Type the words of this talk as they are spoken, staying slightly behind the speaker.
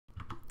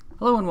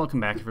Hello and welcome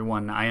back,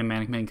 everyone. I am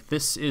ManicMink.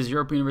 This is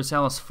Europa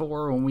Universalis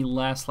 4. When we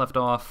last left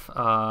off,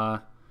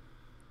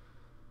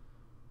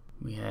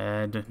 we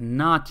had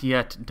not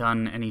yet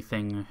done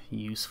anything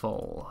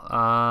useful.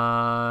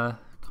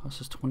 Cost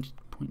us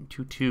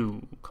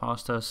 20.22.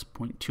 Cost us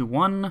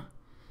 0.21.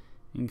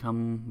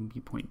 Income would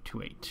be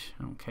 0.28.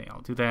 Okay,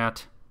 I'll do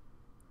that.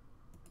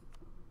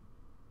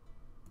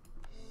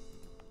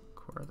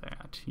 Core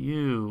that.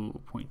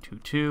 You,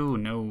 0.22.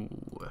 No.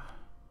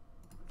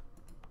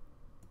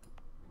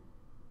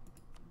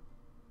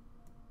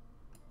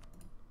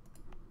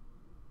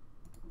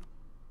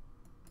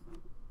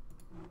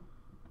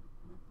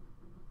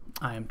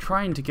 I am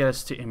trying to get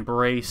us to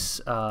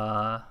embrace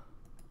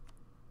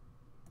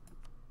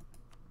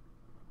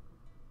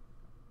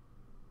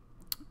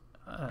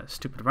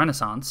stupid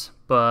Renaissance,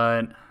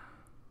 but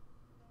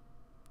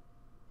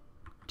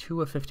 2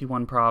 of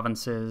 51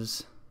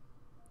 provinces,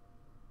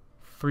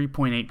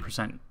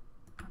 3.8%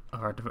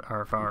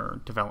 of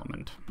our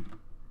development,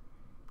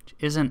 which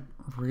isn't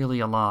really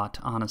a lot,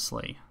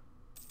 honestly.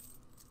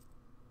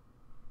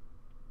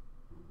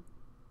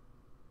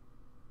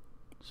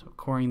 So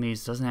coring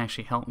these doesn't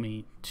actually help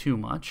me too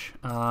much.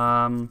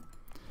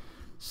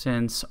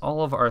 Since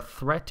all of our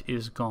threat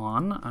is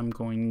gone, I'm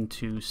going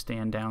to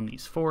stand down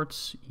these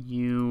forts.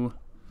 I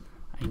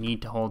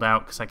need to hold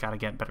out because I gotta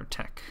get better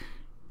tech.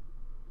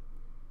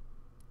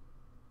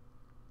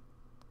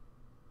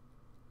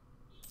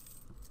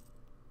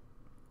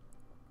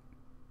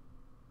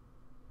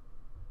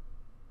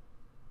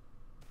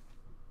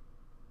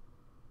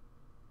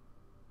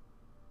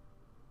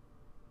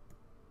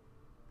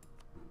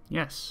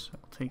 Yes,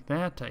 I'll take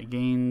that. I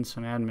gained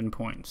some admin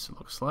points, it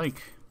looks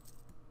like.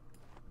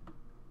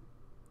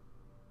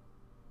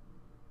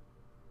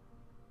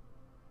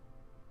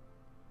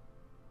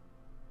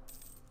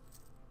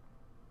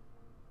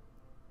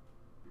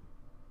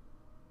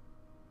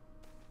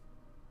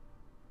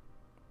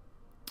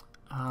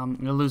 I'm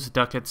going to lose the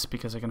ducats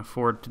because I can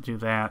afford to do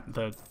that.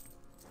 The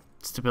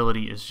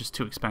stability is just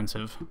too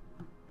expensive.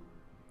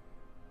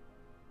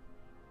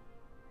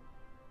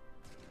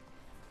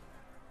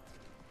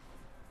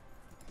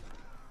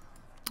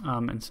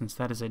 And since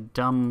that is a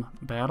dumb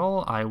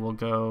battle, I will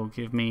go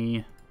give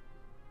me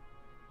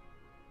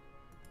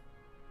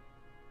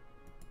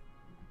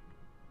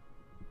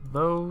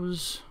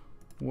those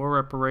war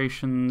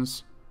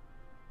reparations.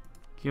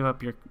 Give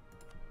up your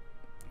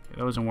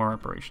those and war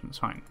reparations.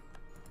 Fine.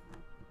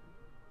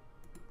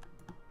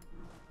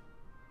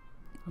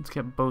 Let's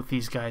get both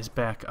these guys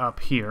back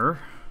up here.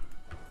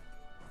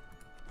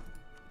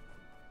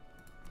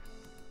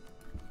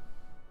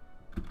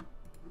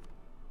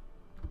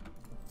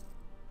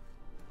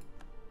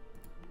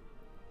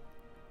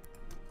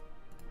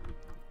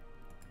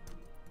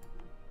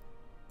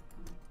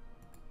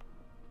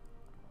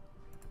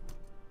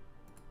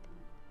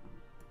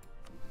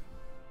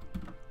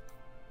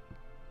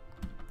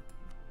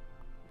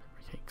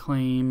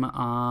 Claim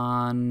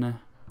on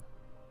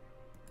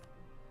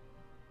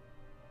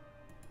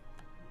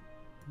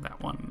that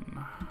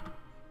one.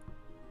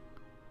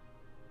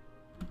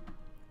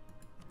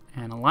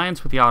 An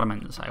alliance with the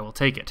Ottomans. I will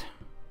take it.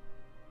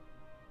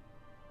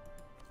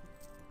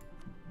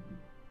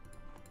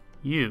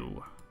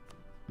 You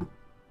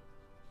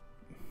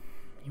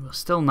will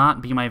still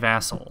not be my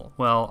vassal.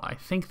 Well, I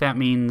think that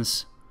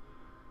means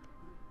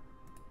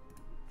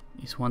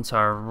once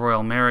our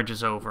royal marriage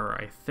is over,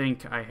 I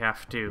think I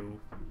have to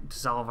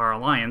dissolve our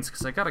alliance,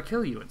 because I gotta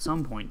kill you at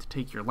some point to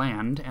take your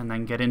land and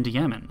then get into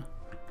Yemen.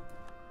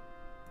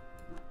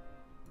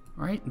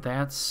 Right,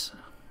 that's...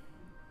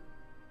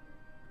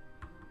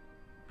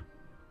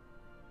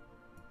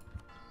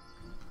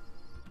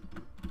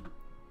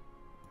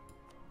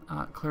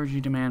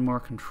 clergy demand more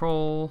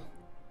control.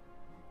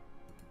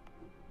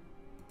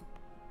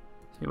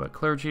 See what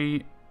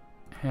clergy?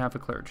 Have a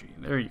clergy.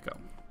 There you go.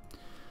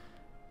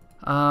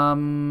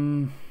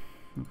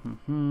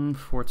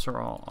 Forts are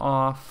all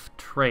off.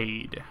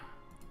 Trade.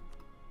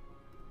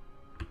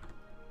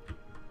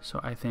 So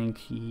I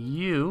think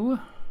you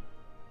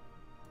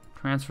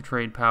transfer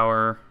trade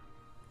power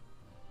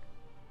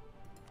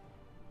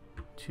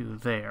to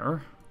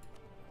there.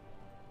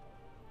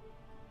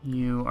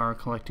 You are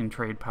collecting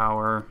trade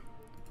power.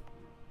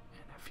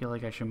 And I feel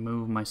like I should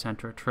move my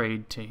center of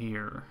trade to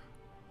here.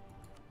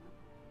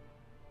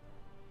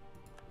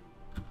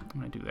 I'm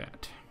going to do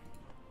that.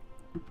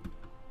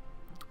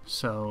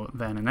 So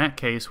then in that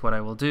case, what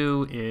I will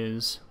do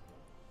is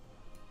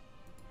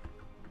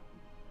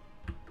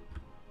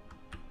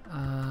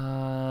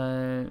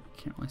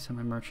can't really send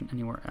my merchant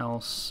anywhere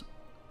else.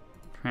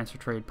 Transfer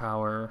trade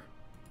power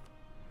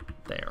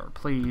there,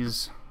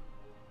 please.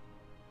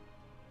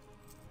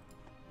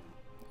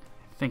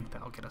 I think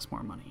that'll get us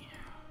more money.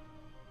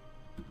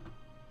 How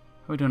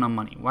are we doing on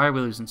money? Why are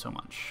we losing so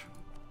much?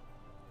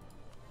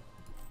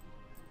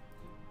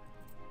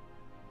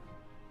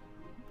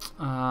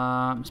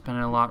 I'm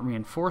spending a lot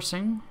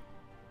reinforcing.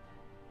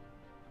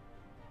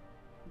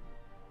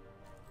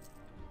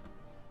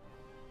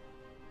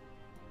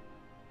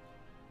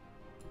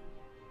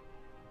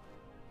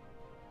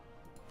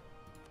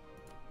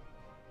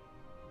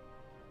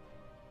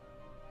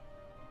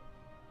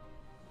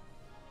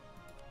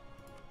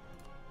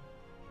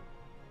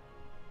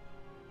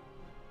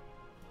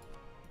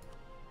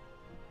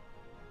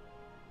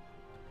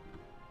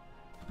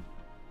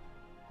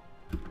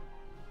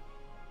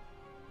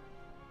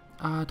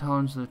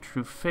 Tolerance of the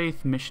true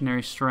faith,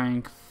 missionary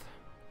strength.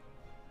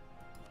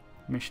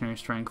 Missionary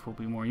strength will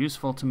be more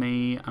useful to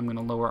me. I'm going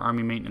to lower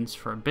army maintenance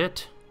for a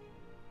bit.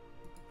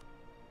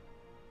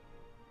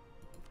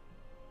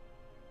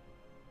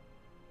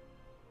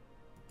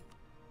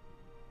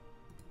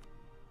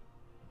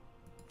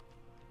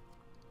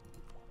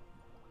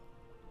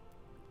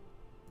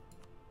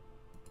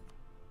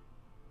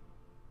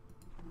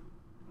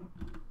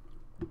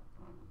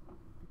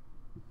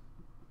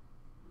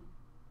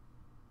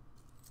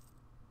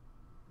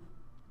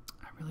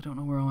 I really don't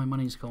know where all my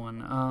money's going.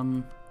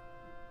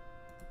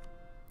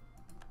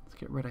 Let's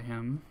get rid of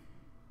him.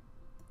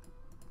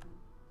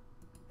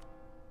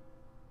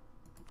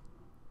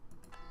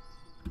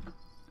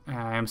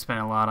 I'm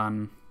spending a lot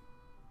on...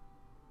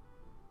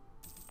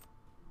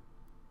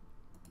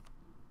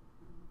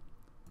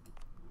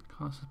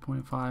 Cost is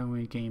 0.5 and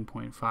we gain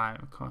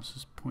 0.5. Cost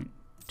is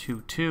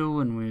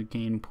 0.22 and we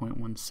gain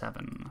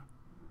 0.17.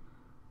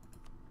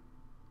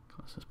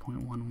 Cost is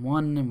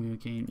 0.11 and we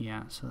would gain...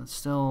 Yeah, so that's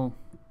still...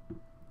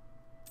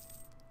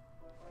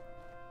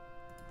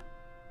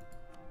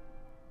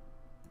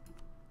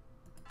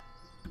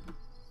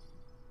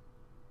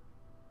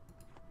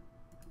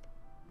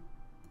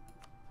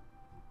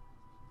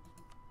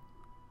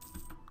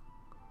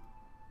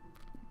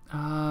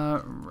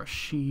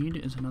 Rashid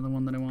is another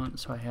one that I want.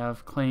 So I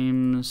have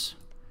claims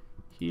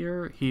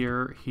here,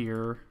 here,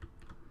 here,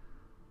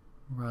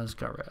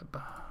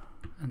 Razgareb.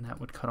 And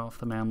that would cut off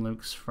the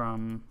Mamluks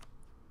from...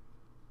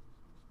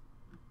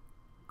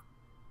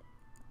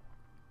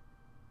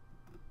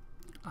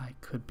 I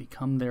could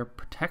become their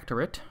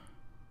protectorate.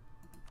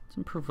 Let's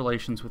improve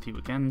relations with you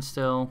again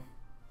still.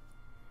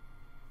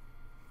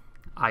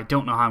 I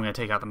don't know how I'm going to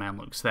take out the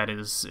Mamluks.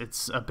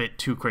 It's a bit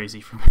too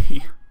crazy for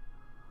me.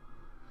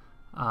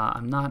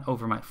 I'm not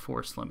over my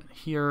force limit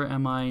here,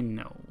 am I?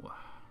 No.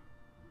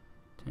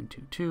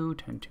 1022,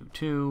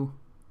 1022.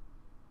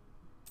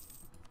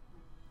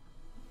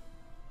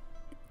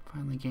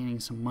 Finally gaining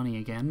some money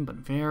again, but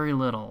very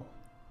little.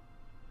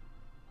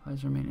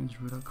 Advisor maintenance,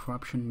 root of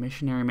corruption,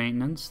 missionary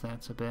maintenance,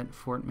 that's a bit.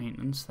 Fort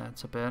maintenance,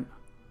 that's a bit.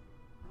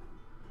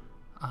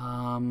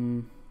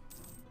 Kinda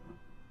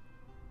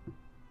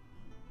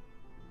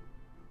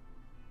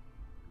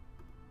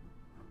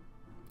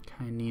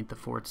need the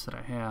forts that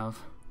I have.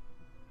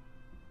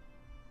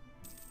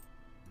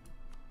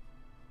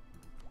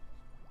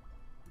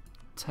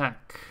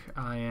 Tech,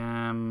 I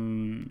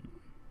am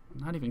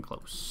not even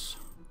close.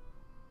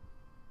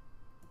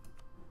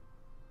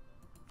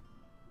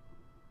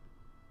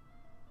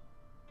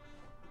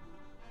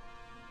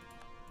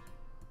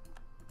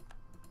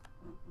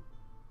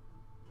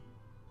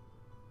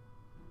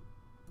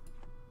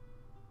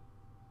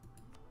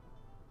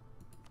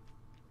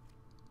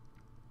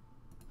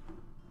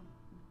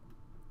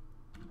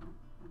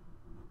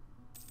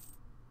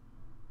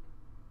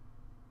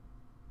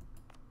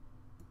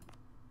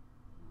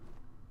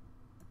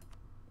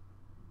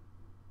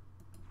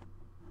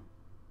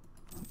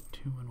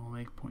 And we'll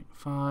make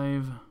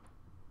 0.5.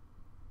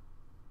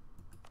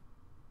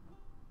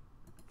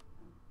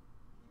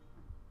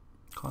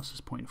 Cost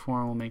is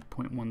 0.4, we'll make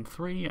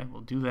 0.13. I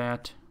will do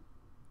that.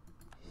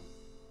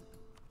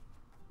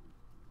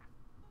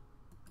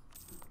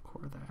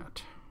 Core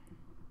that.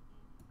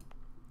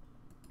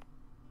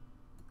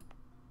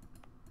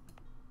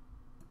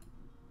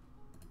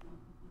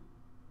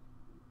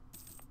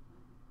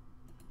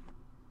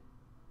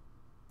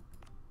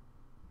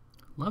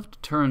 Love to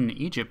turn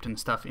Egypt and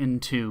stuff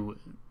into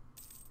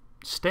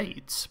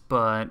states,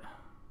 but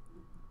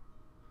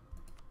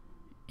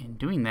in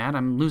doing that,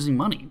 I'm losing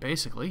money,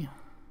 basically.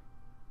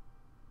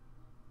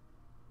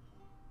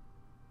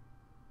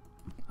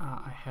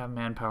 I have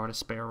manpower to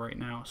spare right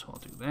now, so I'll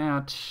do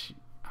that.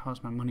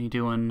 How's my money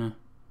doing?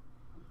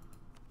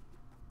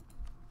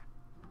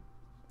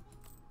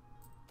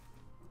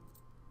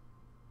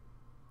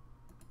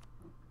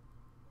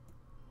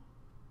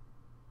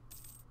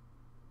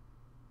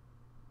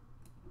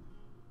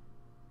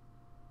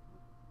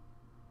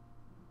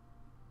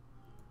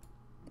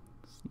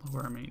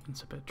 Lower our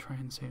maintenance a bit, try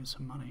and save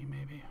some money,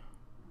 maybe.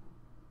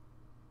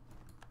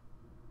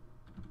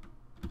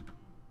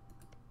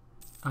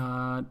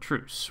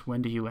 Truce.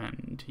 When do you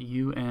end?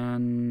 You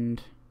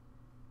end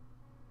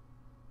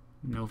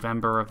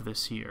November of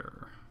this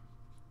year.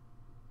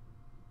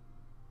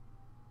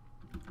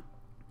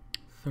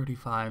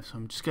 35, so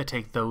I'm just gonna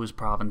take those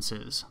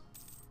provinces.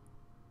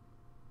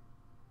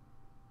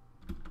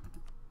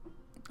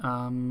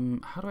 How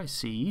do I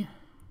see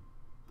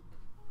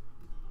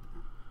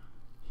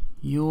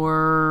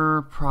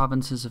your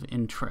provinces of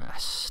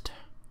interest?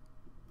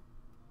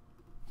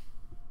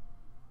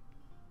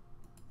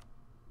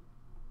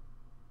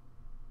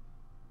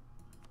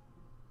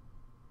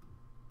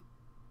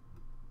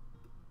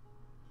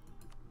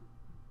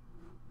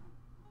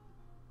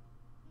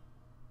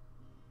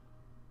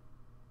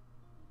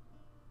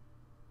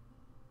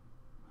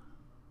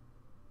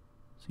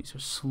 So these are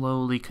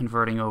slowly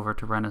converting over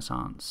to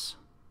Renaissance.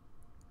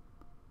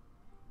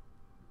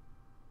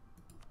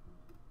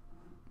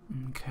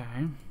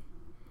 Okay.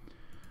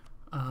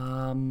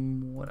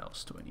 What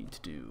else do I need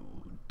to do?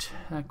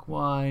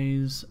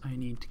 Tech-wise, I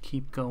need to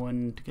keep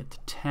going to get to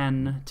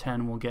 10.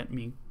 10 will get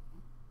me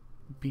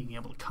being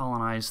able to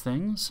colonize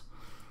things.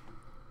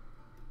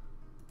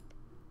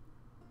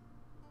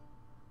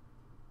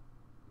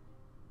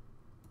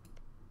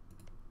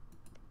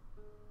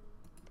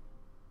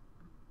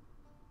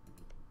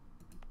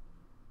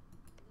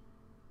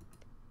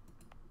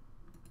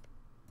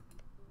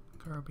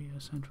 Garbia,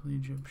 Central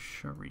Egypt,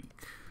 Sharik.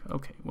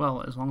 Okay,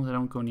 well, as long as I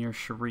don't go near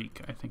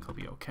Sharik, I think I'll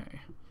be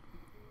okay.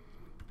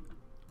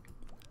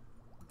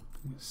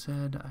 Like I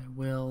said, I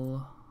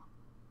will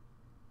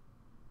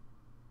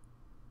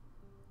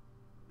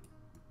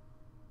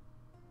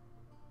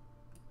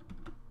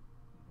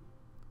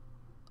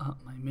up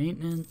my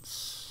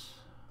maintenance.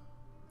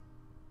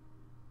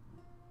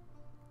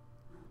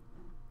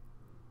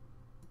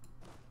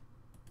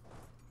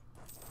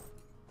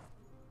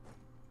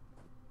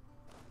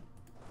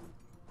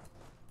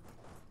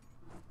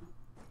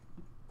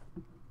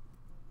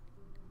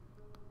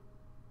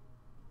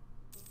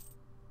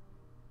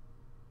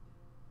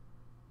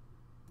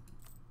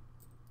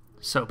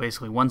 So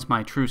basically, once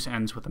my truce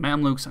ends with the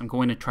Mamluks, I'm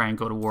going to try and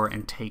go to war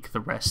and take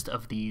the rest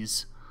of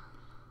these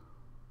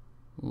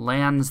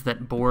lands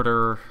that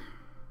border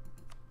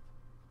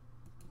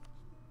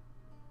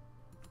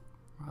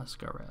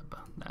Razgareb.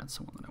 That's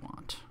the one that I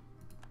want.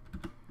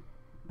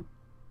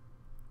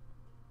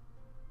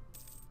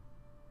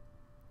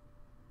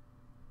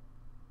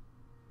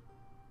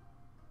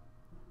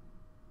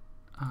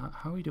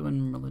 How are we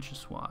doing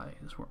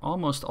religious-wise? We're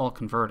almost all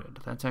converted.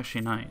 That's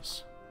actually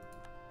nice.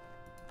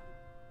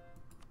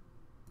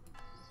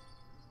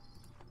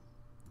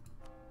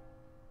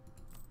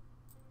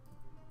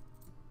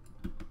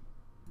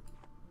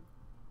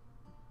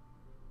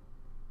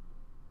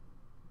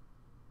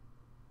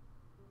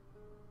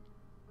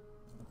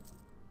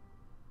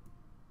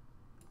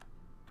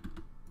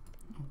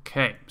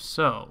 Okay,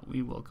 so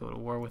we will go to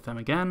war with them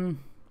again.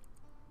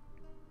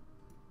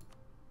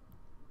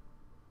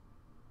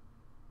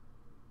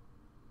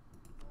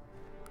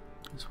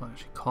 This will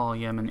actually call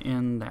Yemen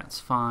in,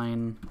 that's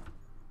fine.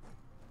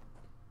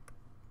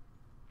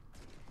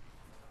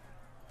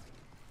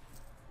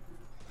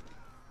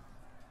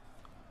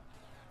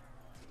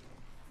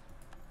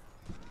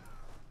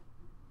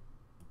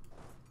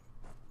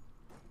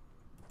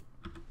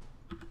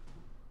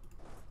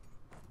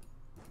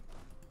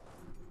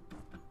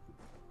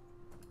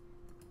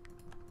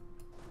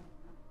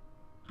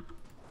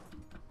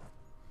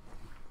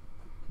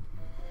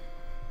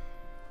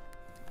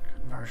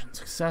 Conversion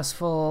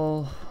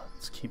successful.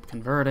 Let's keep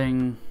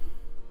converting.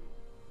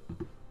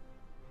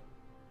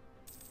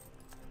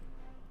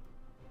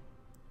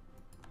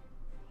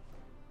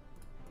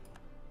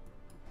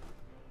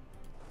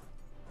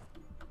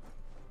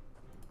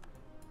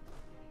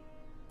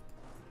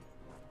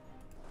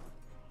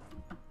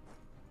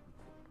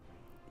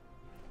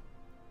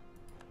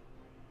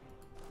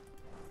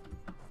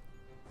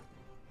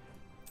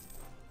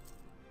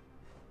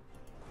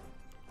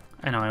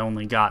 I know I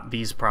only got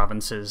these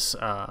provinces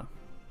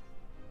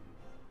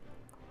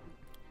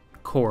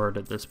cored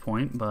at this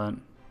point, but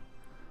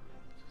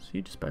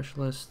siege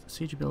specialist,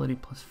 siege ability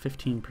plus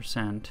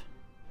 15%.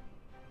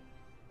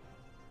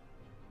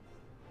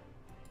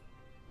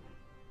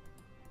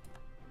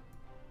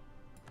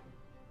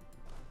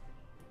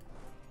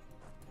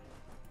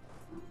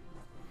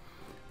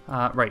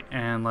 Right,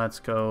 and let's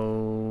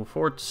go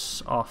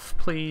forts off,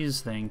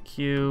 please. Thank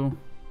you.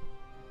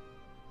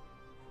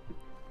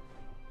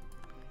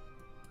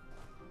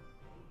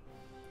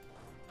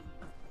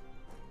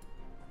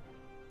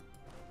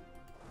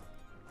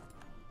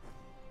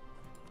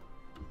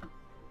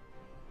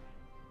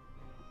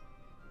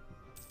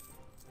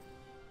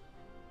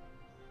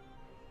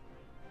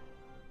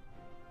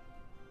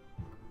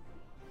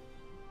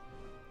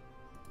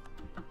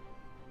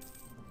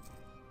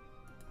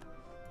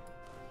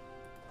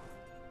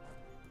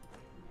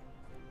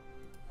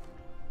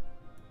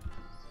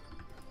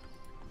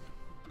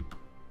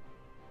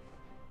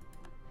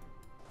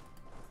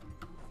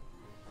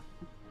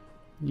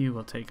 You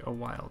will take a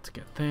while to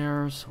get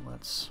there, so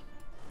let's...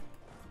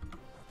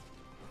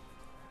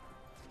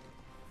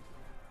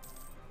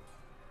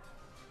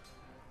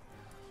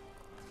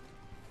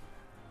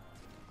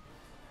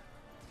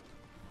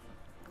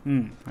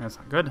 That's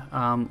not good.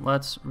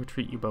 Let's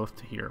retreat you both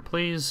to here,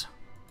 please.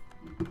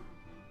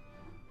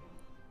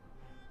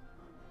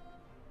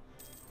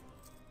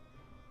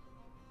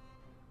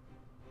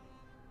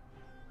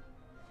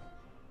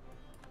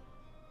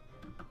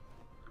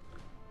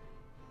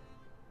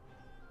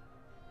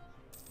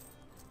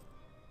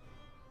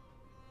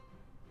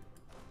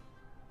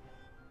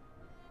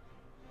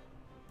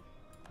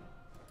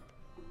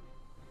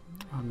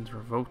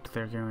 Revoked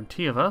their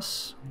guarantee of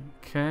us.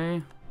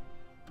 Okay.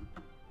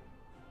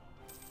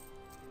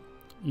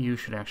 You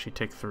should actually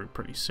take through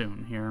pretty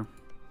soon here.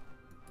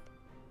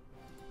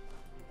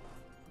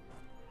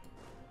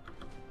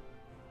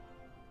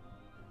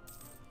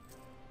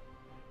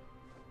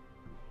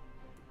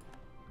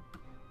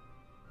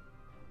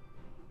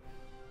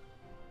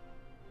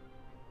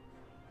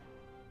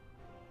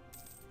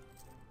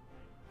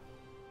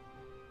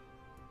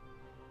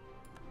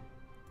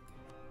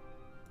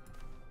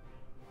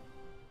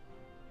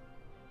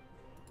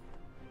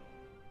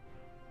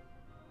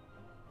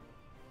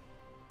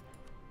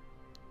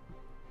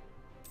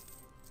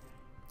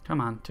 Come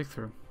on, tick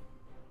through.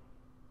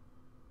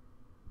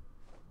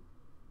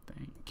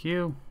 Thank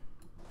you.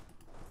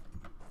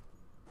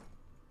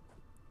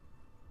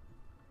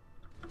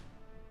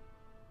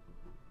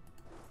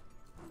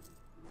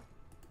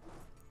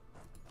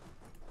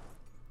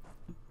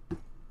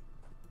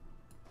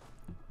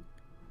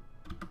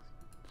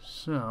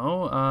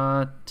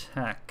 So,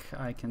 tech.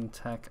 I can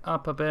tech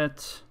up a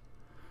bit.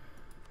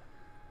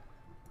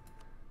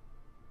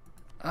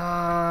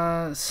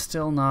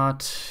 Still not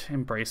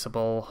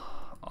embraceable.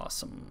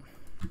 Awesome.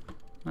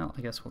 Well,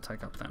 I guess we'll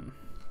tech up then.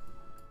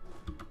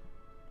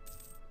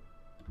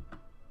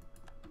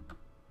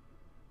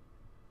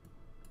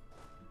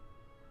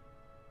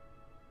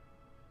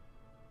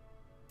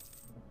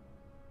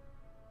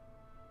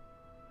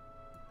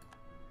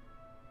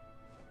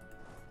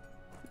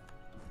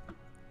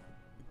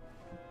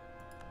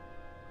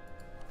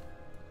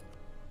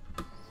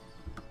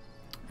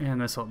 And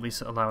this will at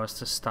least allow us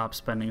to stop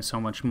spending so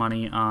much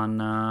money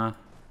on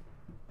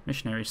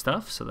missionary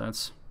stuff, so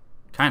that's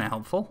kind of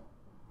helpful.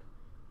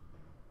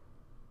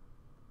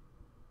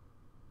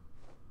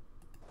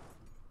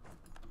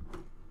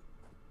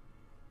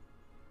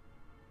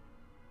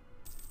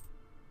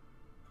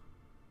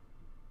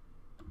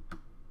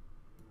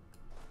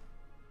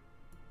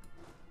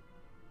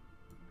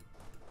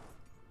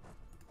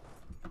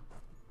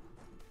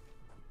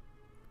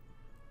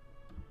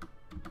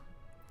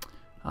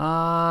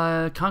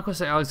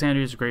 Conquest of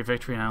Alexandria is a great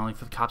victory not only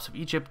for the Copts of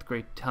Egypt. The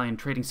great Italian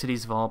trading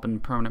cities have all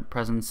been permanent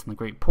presence in the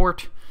great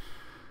port.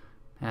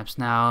 Perhaps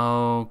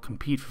now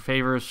compete for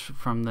favors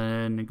from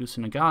the Negus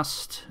and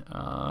Nagast,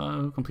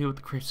 who complete what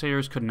the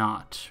Crusaders could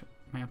not.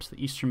 Maps of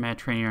the Eastern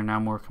Mediterranean are now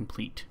more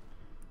complete.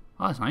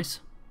 Oh, that's nice.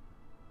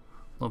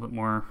 A little bit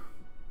more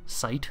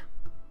sight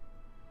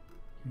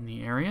in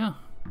the area.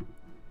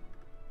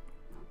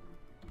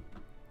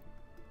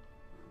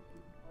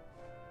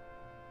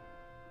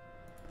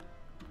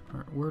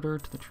 Order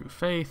to the true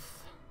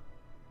faith.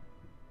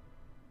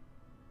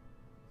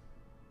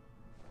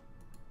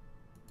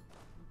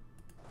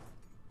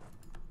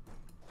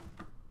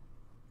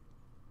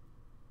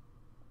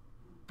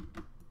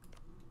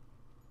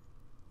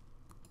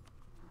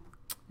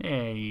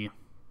 Hey,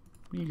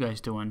 what are you guys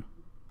doing?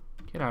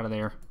 Get out of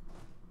there.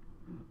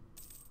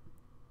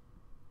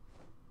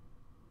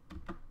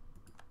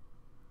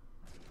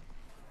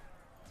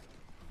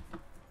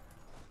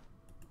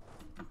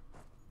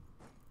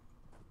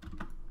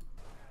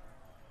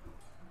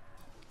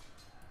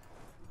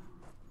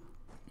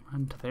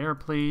 Run to there,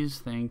 please.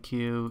 Thank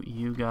you,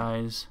 you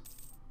guys.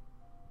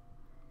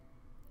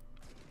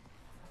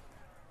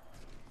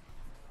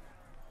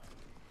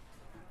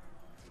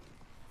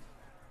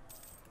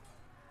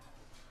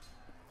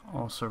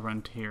 Also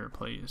run to here,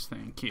 please.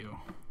 Thank you.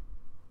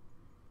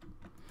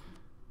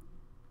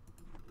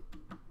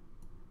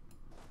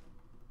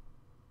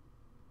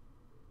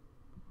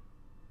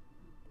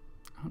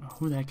 I don't know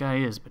who that guy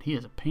is, but he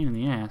is a pain in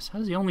the ass. How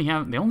does he only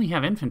have... They only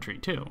have infantry,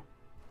 too.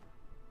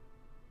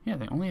 Yeah,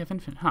 they only have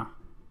infantry. Huh.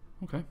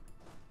 Okay.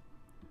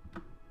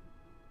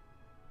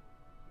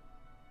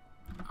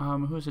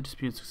 Who has a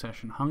disputed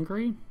succession?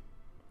 Hungary?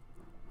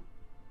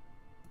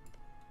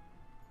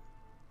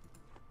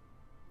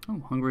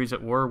 Oh, Hungary's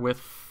at war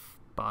with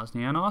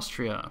Bosnia and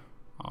Austria.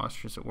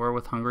 Austria's at war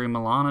with Hungary,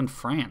 Milan, and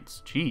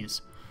France.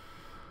 Jeez.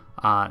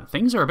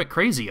 Things are a bit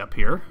crazy up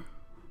here.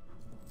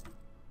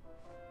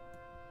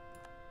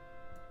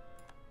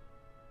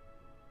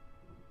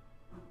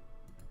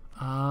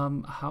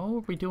 How are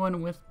we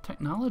doing with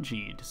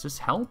technology? Does this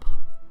help?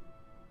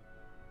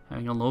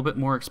 Having a little bit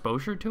more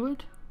exposure to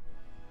it?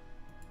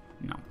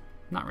 No,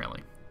 not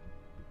really.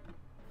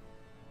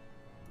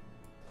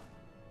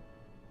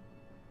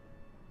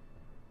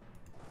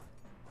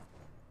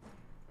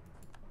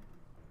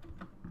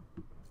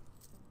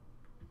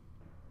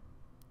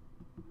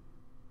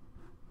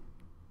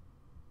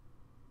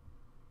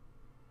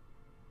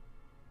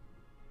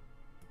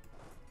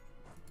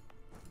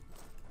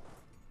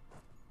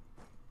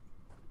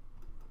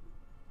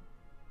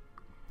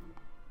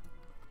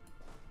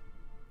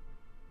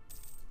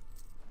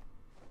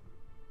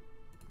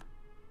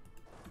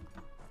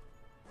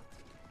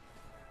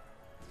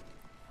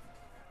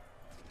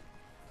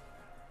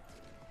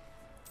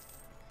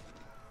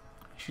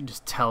 I should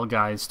just tell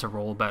guys to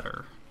roll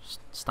better.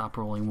 Just stop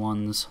rolling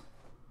ones.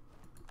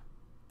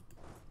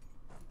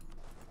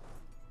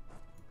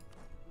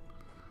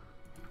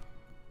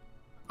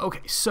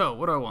 Okay, so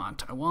what do I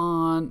want? I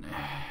want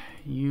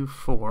you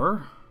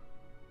four.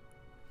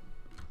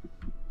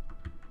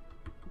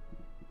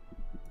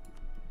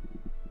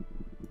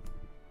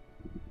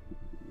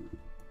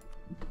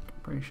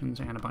 Operations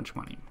and a bunch of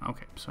money.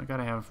 Okay, so I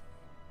gotta have...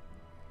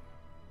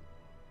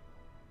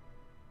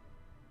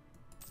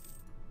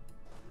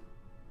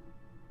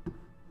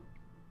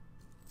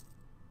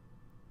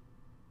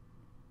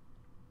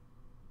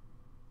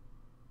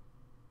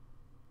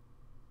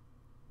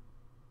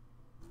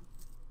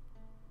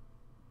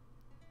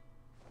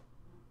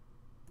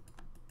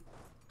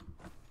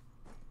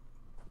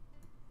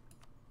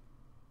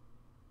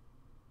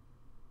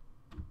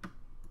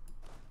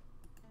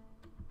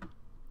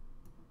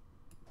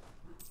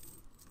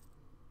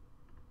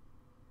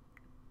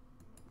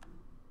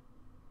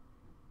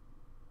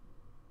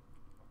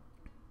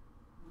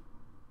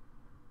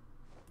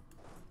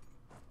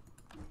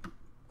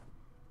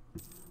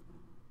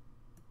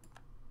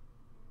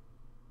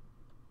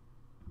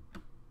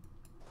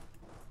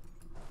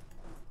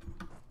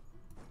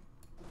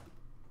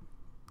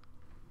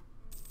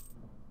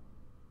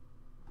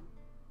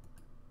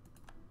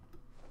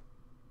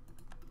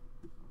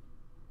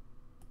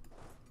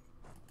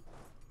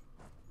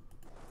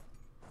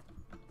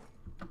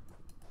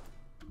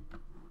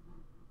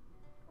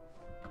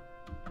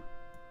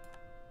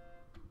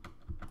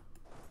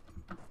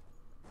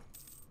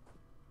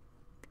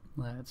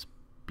 Let's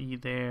be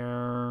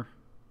there.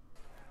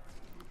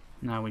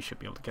 Now we should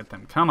be able to get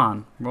them. Come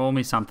on, roll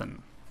me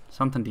something.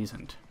 Something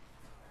decent.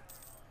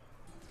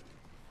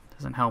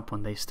 Doesn't help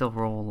when they still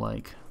roll,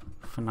 like,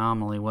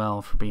 phenomenally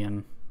well for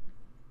being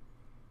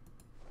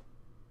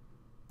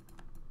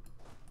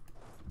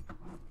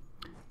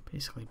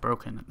basically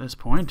broken at this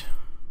point.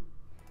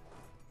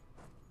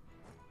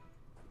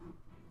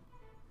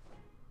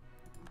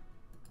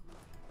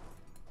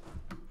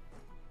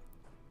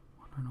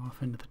 Wandering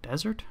off into the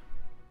desert.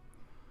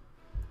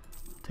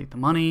 Take the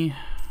money.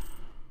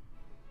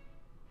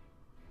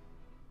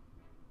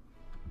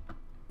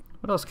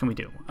 What else can we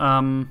do?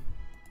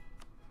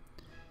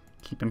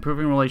 Keep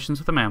improving relations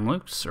with the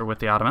Mamluks, or with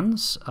the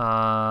Ottomans.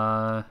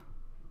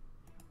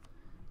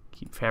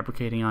 Keep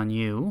fabricating on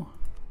you.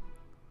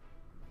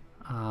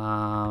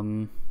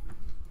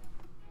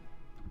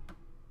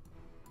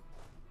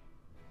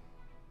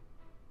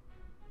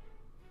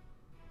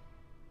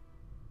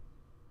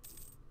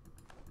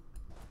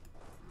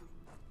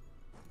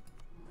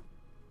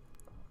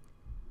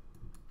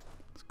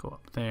 Let's go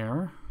up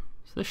there.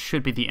 So this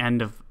should be the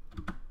end of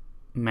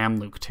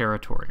Mamluk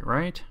territory,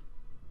 right?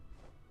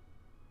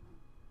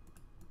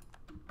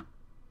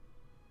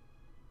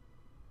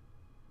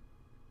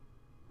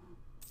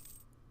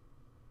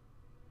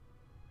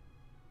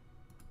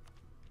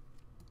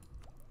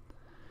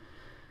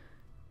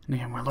 And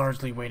again, we're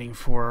largely waiting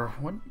for...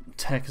 What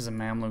tech is the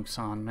Mamluks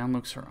on?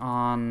 Mamluks are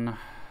on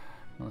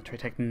military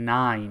tech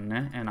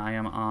 9, and I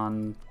am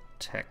on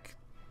tech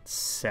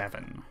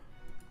 7.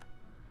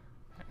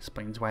 That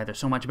explains why they're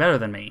so much better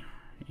than me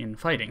in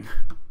fighting.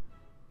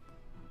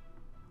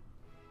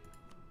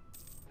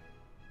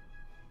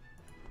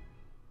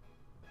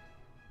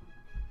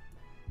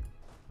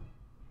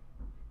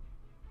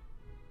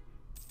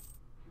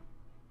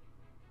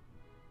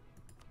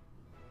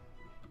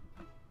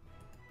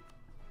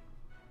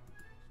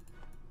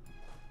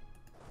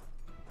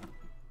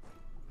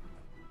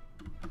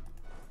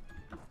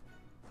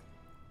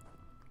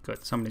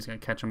 Good, somebody's going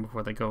to catch them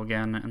before they go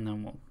again, and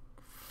then we'll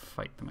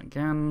fight them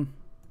again.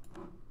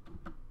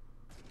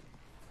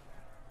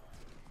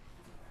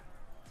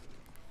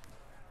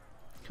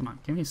 Come on,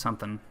 give me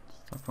something.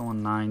 Stop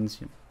rolling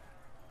 9s.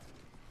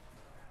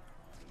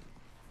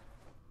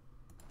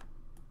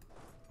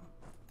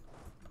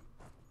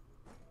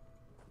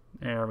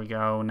 There we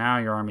go. Now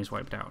your army's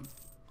wiped out.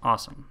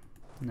 Awesome.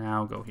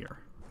 Now go here.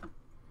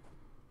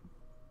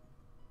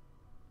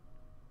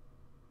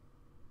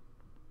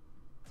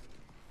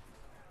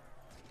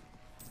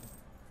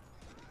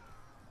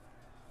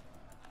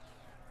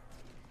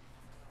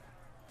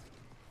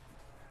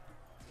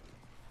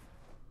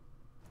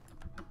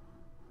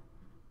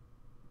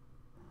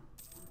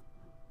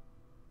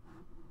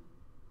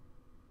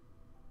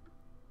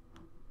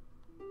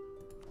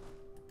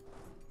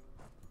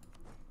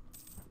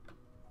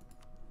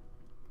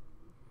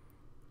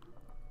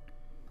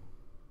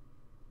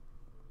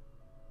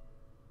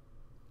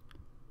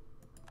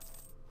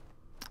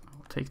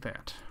 Take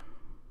that.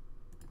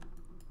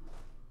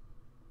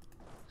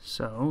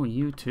 So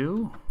you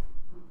two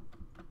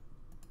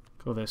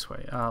go this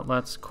way.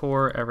 Let's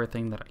core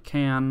everything that I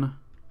can.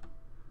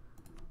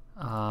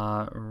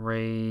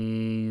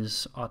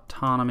 Raise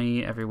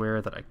autonomy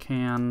everywhere that I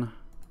can.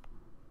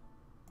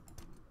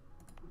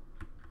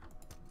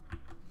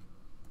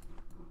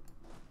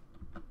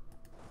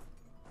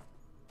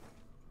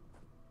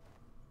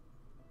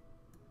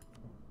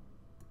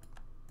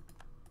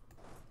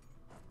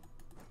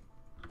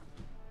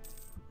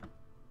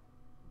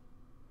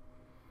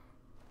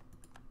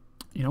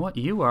 You know what?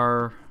 You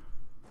are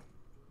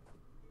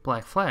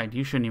black flagged.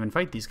 You shouldn't even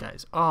fight these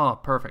guys. Oh,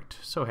 perfect.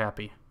 So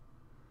happy.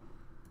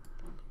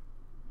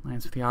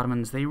 Alliance with the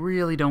Ottomans. They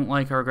really don't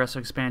like our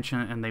aggressive expansion,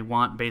 and they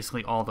want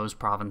basically all those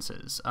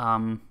provinces.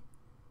 Well,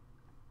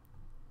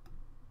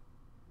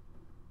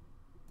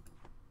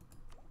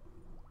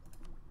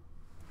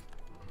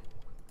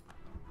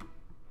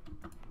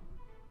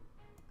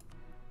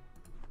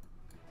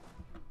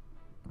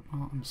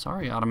 I'm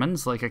sorry,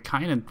 Ottomans. Like, I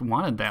kind of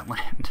wanted that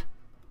land.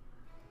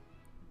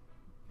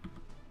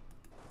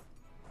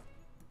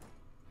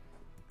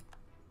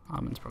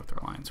 Ottomans broke their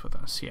alliance with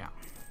us, yeah.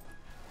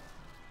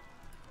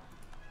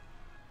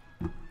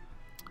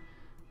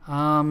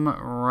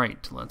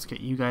 Right, let's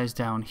get you guys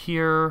down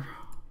here.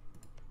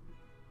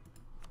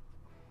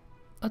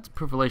 Let's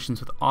improve relations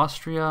with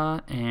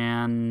Austria,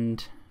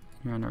 and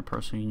you're under a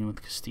personal union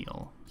with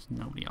Castile. There's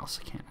nobody else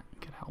I can't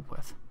get help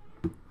with.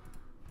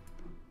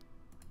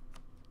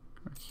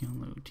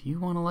 Hercule, do you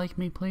want to like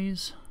me,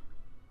 please?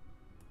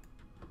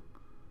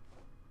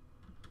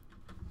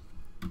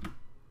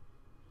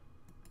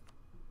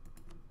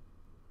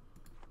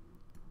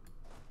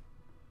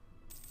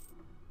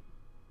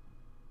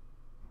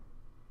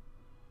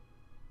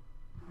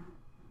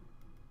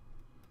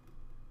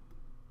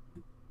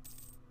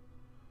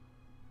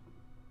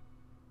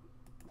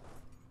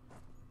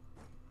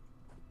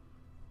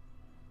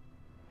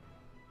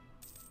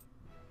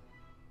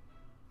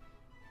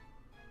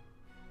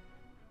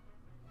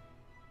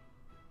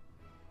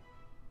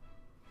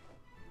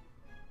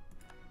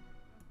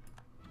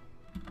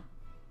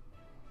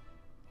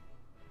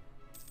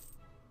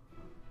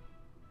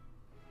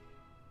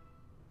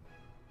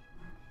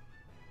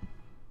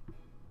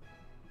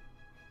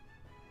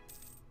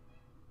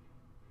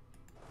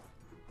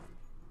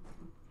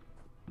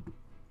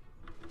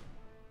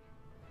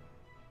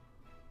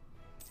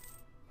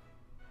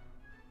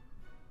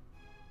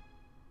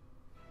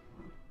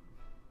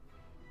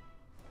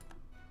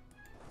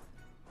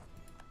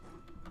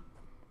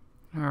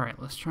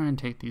 let's try and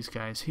take these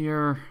guys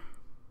here.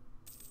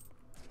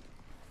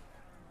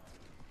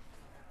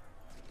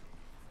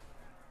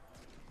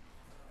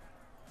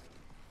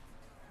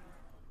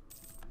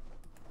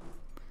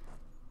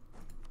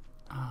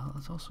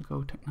 Let's also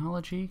go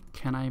technology.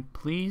 Can I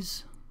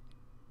please?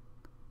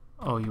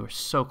 Oh, you are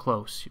so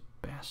close, you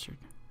bastard.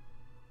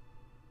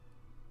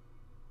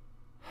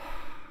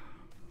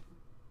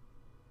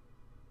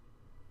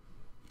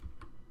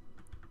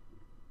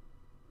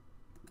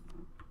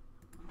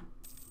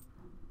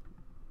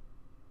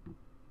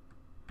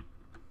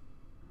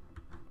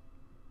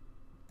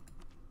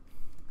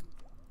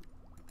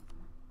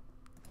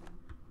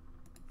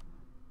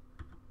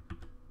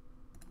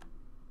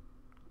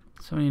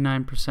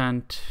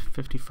 %,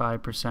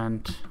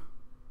 55%.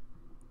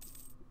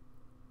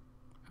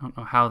 I don't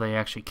know how they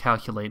actually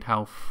calculate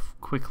how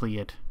quickly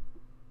it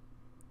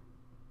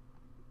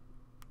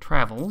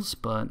travels,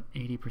 but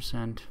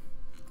 80%.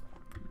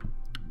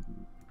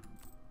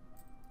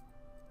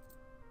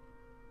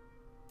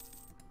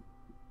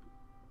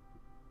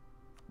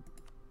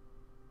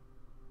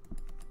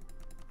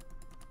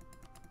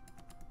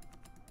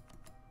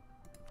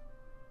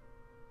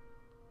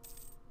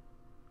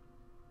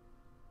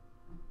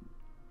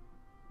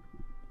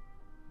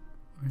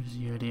 Where's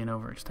unity and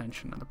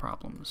overextension are the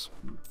problems?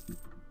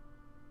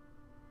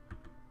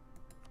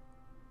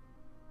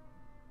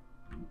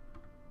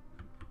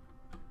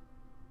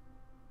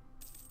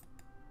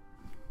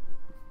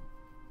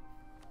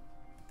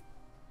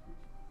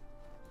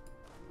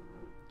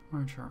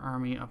 March our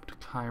army up to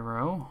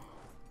Cairo.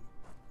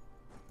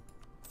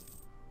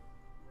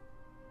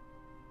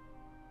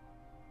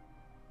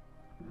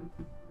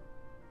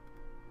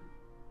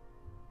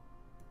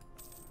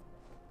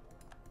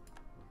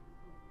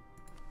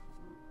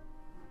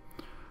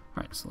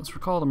 Alright, so let's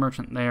recall the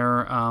merchant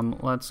there.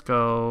 Let's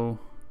go...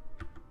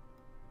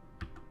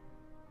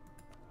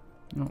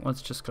 You know,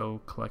 let's just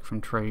go collect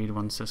from trade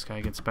once this guy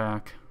gets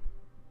back.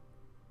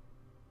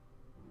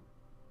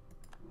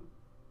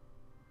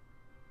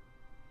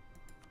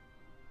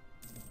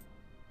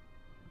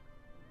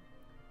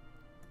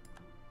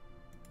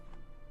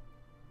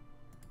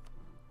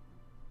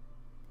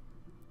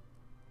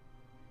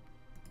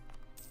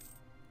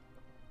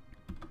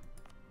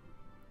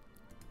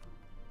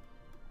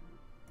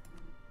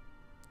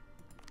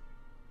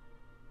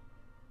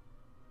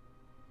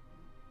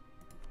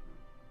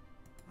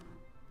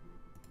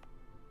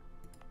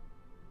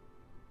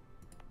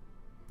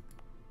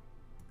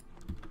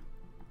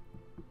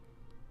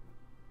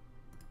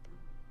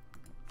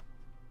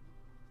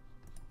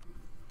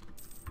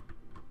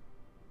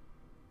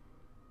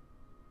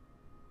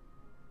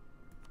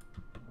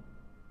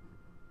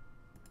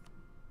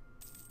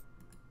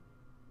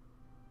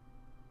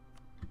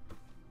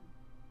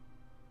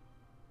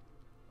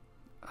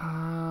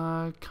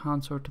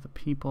 Consort to the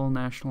people,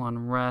 national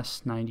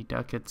unrest, 90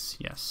 ducats.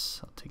 Yes,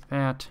 I'll take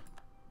that.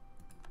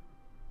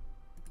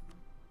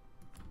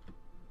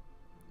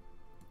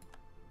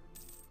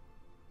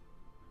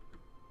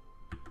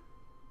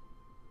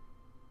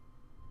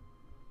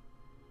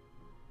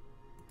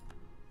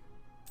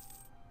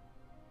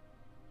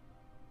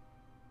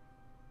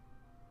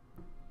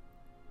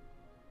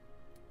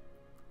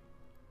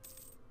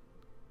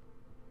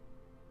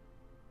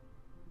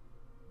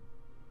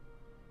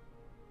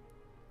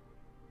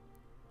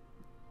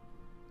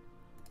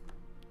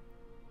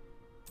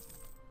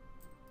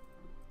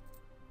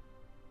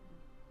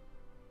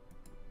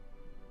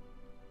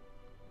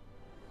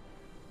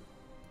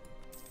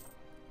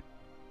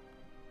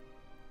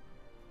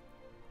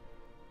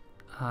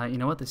 You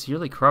know what? This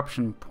yearly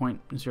corruption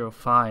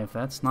 0.05,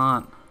 that's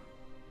not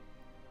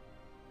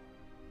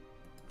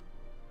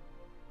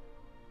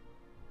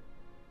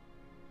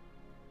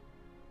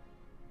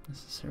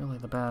necessarily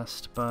the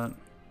best, but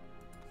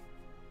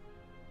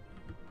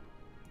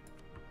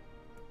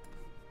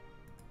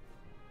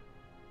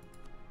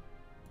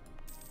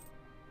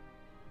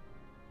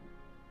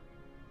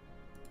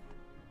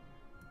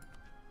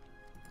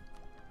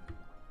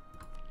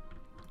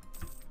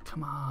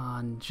come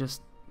on,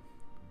 just...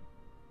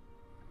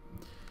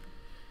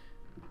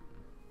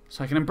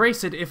 So I can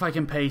embrace it if I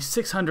can pay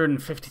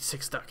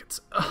 656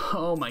 ducats.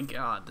 Oh my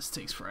god, this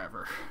takes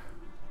forever.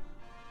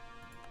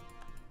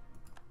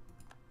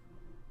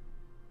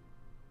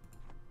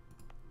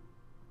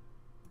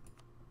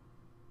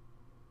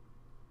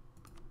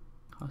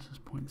 Cost is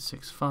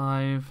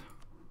 0.65.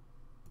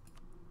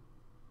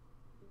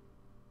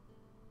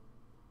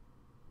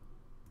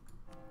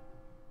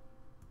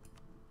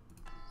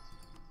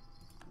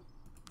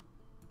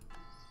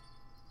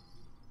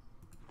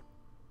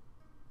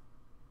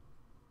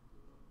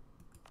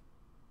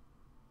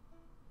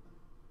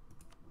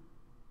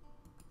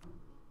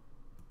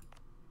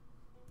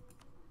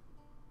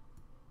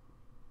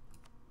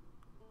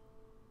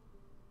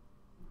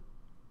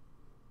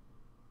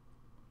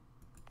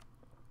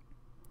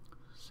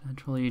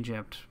 Central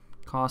Egypt.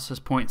 Cost us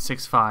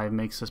 0.65,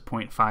 makes us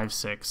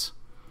 0.56.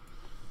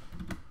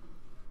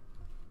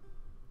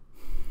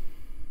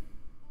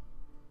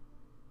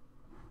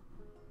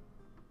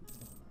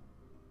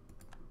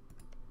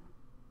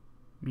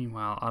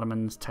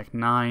 Ottomans, Tech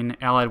 9,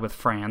 allied with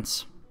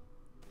France.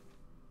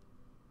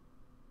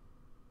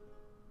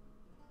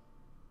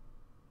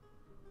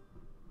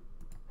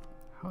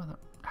 How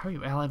are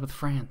you allied with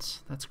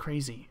France? That's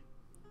crazy.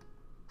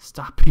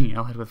 Stop being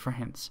allied with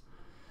France.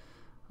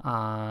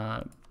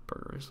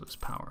 Burghers lose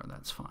power,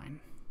 that's fine.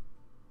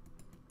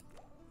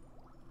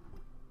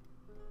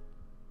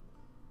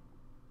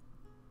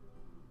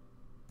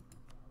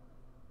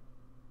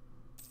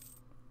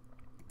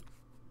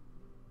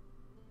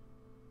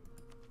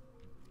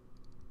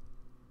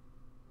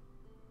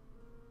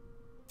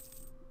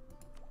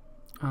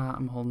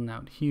 I'm holding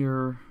out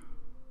here.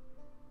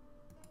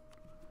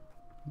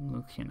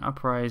 Lucian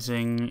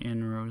Uprising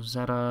in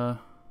Rosetta.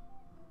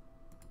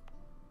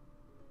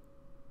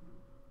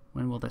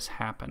 When will this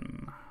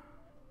happen?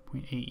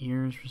 0.8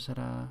 years,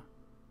 Rosetta.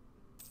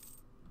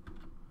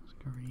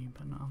 Garib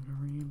and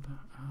Al-Garib.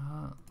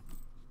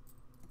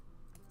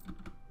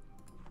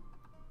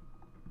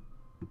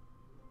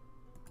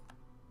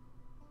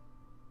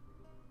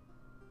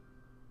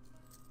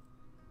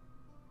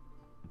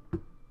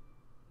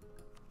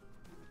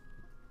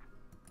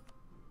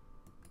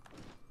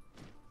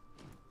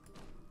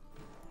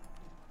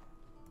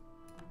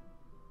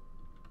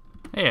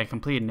 Hey, I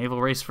completed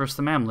naval race versus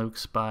the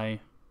Mamluks by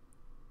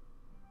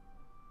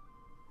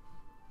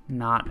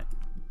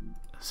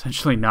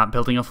essentially not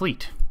building a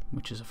fleet,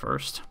 which is a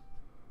first.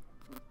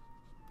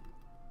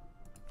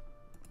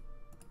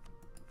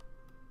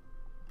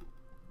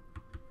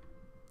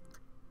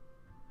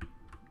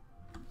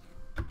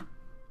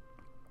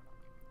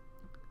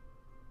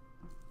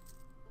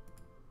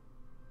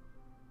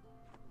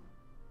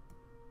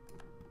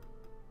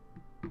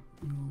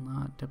 You will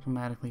not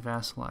diplomatically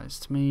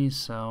vassalize to me,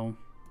 so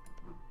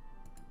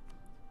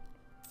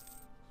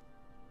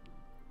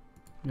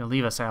I'm gonna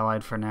leave us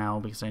allied for now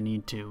because I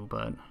need to,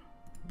 but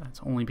that's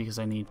only because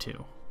I need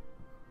to.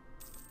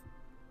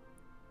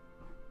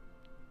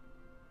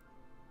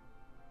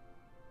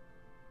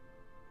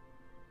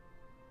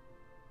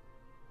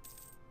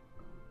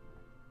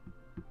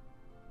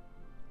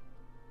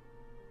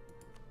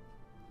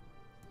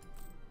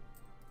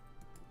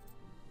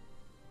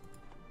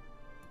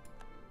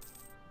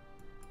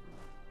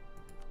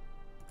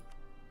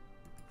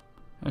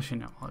 Actually,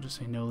 no, I'll just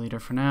say no leader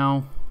for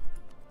now.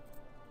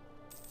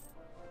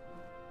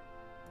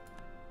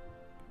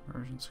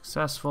 Conversion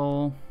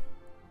successful.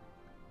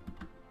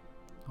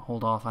 I'll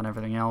hold off on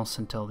everything else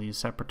until these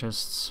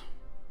separatists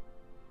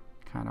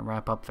kind of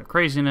wrap up their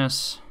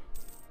craziness.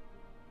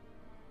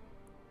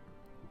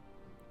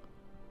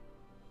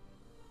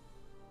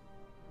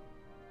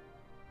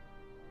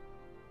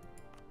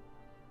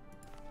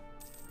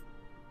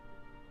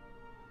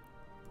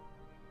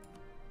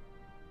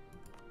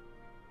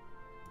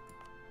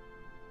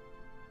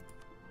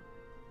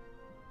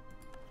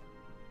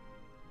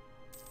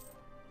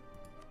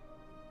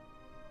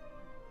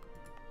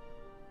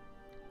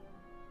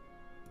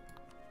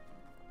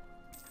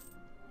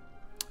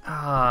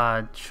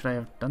 Should I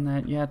have done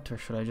that yet, or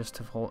should I just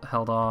have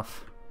held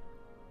off?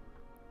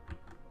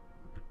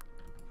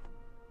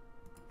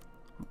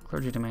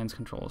 Clergy demands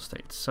control of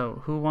states.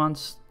 So, who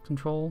wants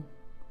control?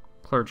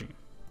 Clergy.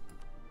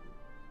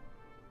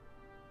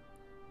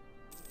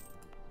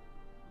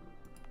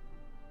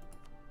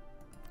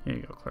 Here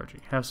you go, clergy.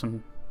 Have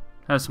some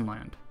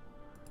land.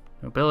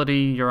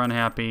 Nobility, you're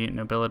unhappy.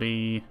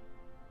 Nobility.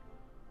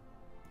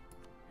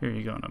 Here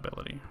you go,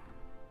 nobility.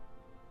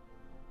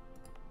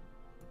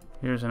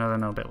 Here's another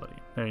nobility.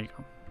 There you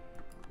go.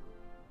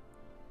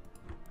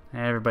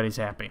 Everybody's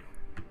happy.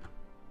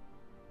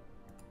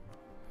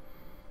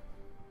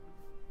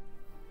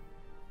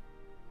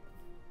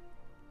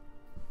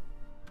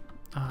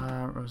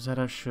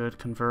 Rosetta should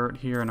convert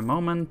here in a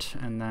moment,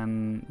 and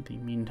then the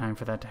meantime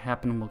for that to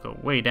happen will go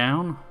way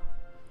down.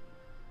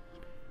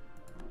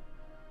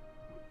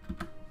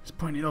 At this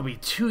point, it'll be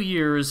 2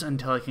 years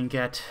until I can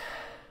get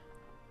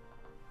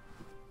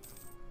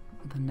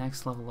the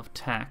next level of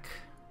tech.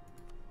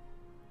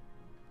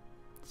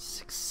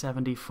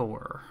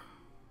 674.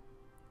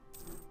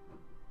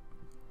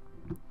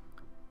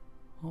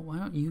 Well, why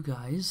don't you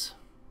guys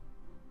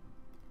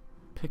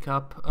pick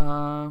up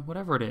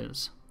whatever it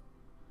is?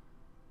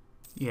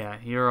 Yeah,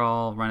 you're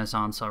all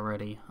Renaissance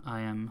already.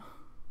 I am.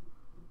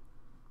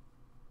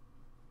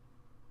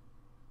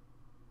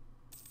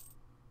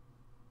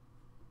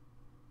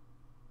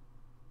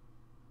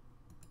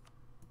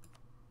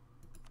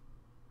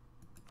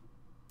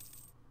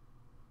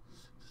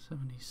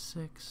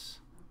 $676.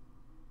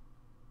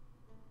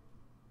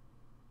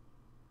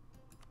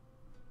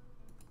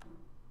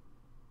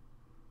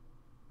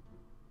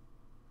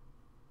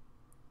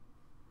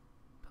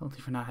 Penalty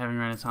for not having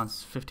Renaissance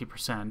is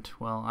 50%.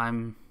 Well,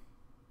 I'm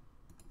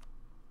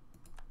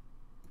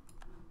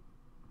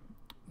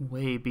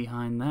way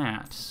behind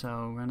that.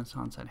 So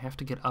Renaissance, I'd have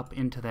to get up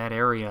into that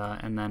area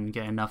and then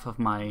get enough of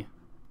my...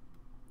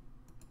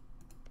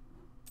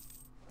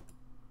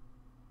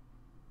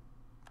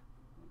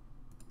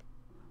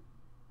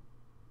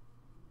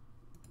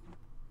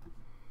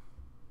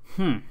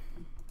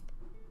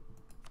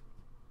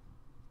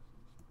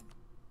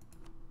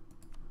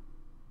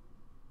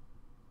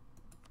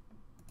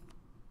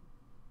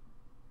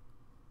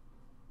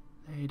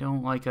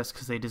 don't like us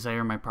because they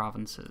desire my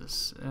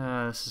provinces.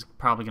 This is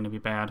probably going to be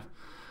bad.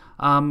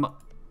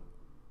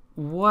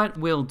 What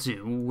we'll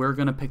do, we're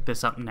going to pick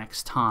this up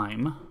next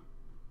time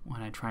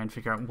when I try and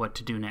figure out what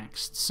to do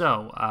next.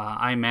 So,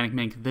 I'm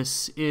ManicMink.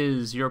 This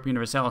is Europa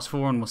Universalis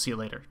 4, and we'll see you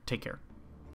later. Take care.